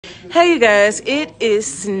Hey you guys, it is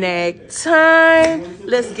snack time.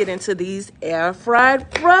 Let's get into these air fried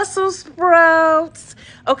Brussels sprouts.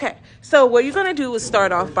 Okay, so what you're gonna do is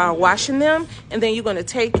start off by washing them, and then you're gonna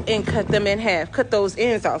take and cut them in half. Cut those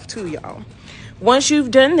ends off too, y'all. Once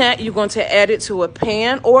you've done that, you're going to add it to a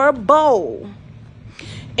pan or a bowl.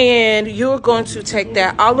 And you're going to take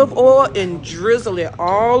that olive oil and drizzle it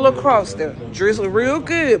all across there. Drizzle it real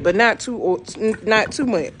good, but not too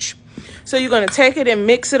much. So you're going to take it and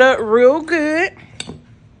mix it up real good.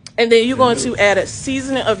 And then you're going to add a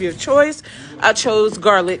seasoning of your choice. I chose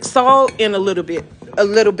garlic salt and a little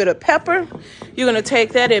bit of pepper. You're going to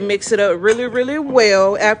take that and mix it up really, really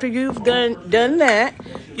well. After you've done that,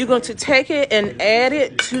 you're going to take it and add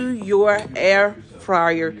it to your air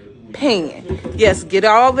fryer pan. Yes, get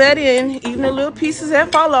all that in, even the little pieces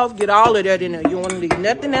that fall off, get all of that in there. You don't want to leave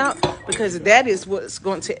nothing out, because that is what's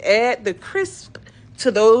going to add the crisp to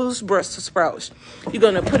those Brussels sprouts. You're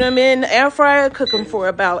going to put them in the air fryer, cook them for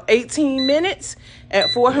about 18 minutes at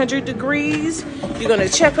 400 degrees. You're going to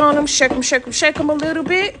check on them, shake them a little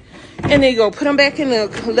bit. And then you're going to put them back in there,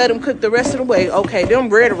 let them cook the rest of the way. Okay, them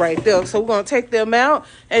ready right there. So we're going to take them out.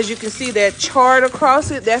 As you can see, that chart across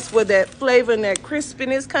it, that's where that flavor and that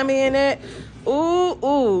crispiness come in at. Ooh,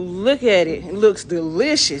 look at it. It looks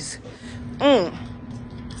delicious.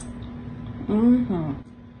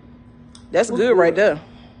 That's good right there.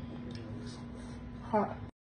 Hot.